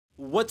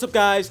What's up,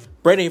 guys?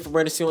 Brandon here from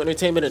Brandon Steel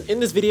Entertainment, and in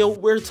this video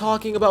we're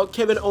talking about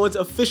Kevin Owens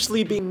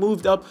officially being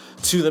moved up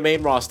to the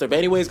main roster. But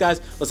anyways,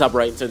 guys, let's hop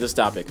right into this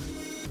topic.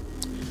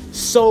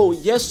 So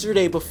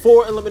yesterday,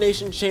 before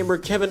Elimination Chamber,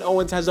 Kevin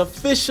Owens has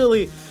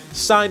officially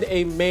signed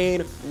a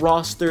main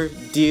roster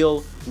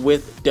deal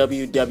with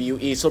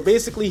WWE. So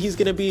basically he's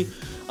going to be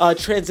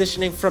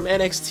transitioning from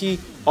NXT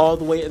all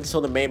the way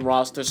until the main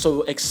roster.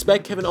 So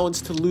expect Kevin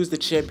Owens to lose the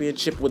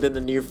championship within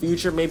the near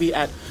future, maybe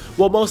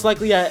most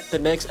likely at the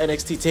next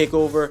NXT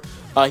takeover.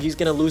 He's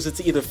gonna lose it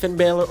to either Finn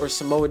Balor or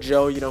Samoa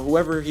Joe,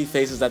 whoever he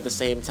faces at the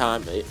same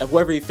time,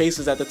 whoever he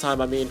faces at the time.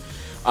 I mean,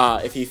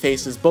 if he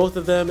faces both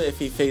of them, if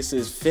he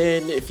faces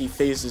Finn, if he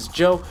faces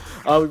Joe,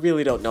 we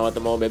really don't know at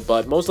the moment,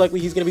 but most likely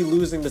he's gonna be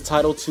losing the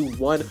title to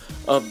one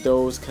of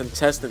those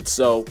contestants.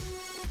 So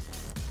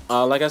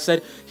like I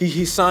said,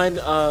 he signed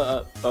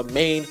a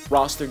main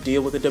roster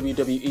deal with the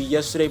WWE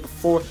yesterday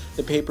before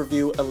the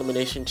pay-per-view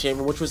Elimination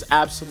Chamber, which was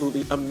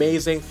absolutely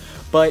amazing.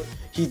 But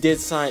he did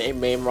sign a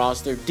main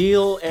roster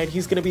deal, and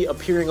he's going to be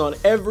appearing on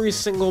every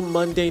single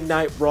Monday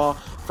Night Raw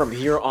from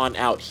here on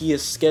out. He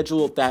is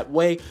scheduled that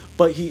way,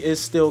 but he is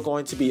still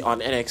going to be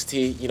on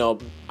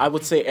NXT, I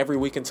would say every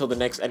week until the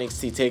next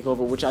NXT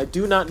takeover, which I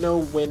do not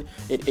know when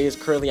it is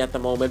currently at the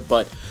moment,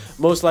 but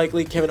most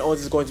likely Kevin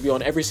Owens is going to be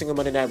on every single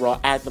Monday Night Raw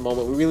at the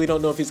moment. We really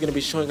don't know if he's going to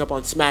be showing up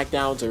on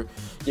SmackDowns or,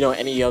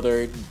 any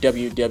other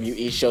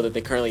WWE show that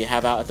they currently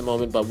have out at the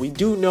moment, but we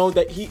do know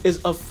that he is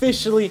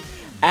officially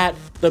at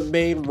the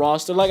main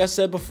roster. Like I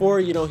said before,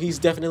 he's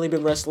definitely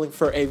been wrestling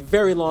for a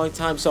very long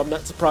time, so I'm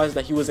not surprised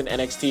that he was in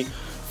NXT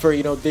for,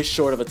 this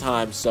short of a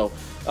time. So,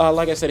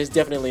 like I said, it's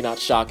definitely not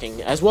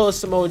shocking. As well as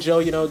Samoa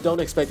Joe,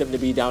 don't expect them to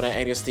be down at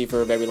NXT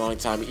for a very long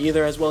time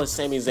either, as well as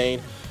Sami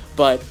Zayn.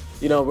 But,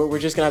 we're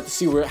just going to have to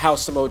see how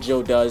Samoa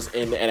Joe does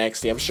in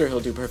NXT. I'm sure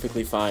he'll do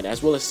perfectly fine,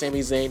 as well as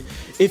Sami Zayn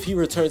if he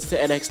returns to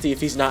NXT, if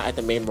he's not at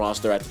the main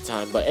roster at the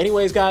time. But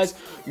anyways, guys,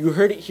 you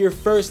heard it here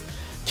first.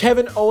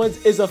 Kevin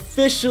Owens is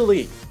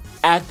officially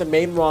at the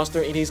main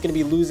roster, and he's going to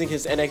be losing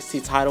his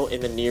NXT title in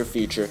the near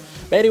future.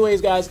 But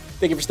anyways, guys,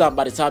 thank you for stopping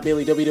by the top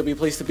daily WWE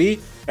place to be.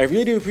 I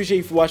really do appreciate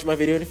you for watching my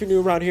video, and if you're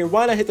new around here,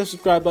 why not hit the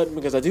subscribe button,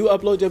 because I do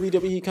upload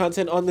WWE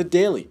content on the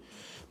daily.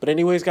 But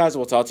anyways, guys,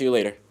 we'll talk to you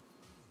later.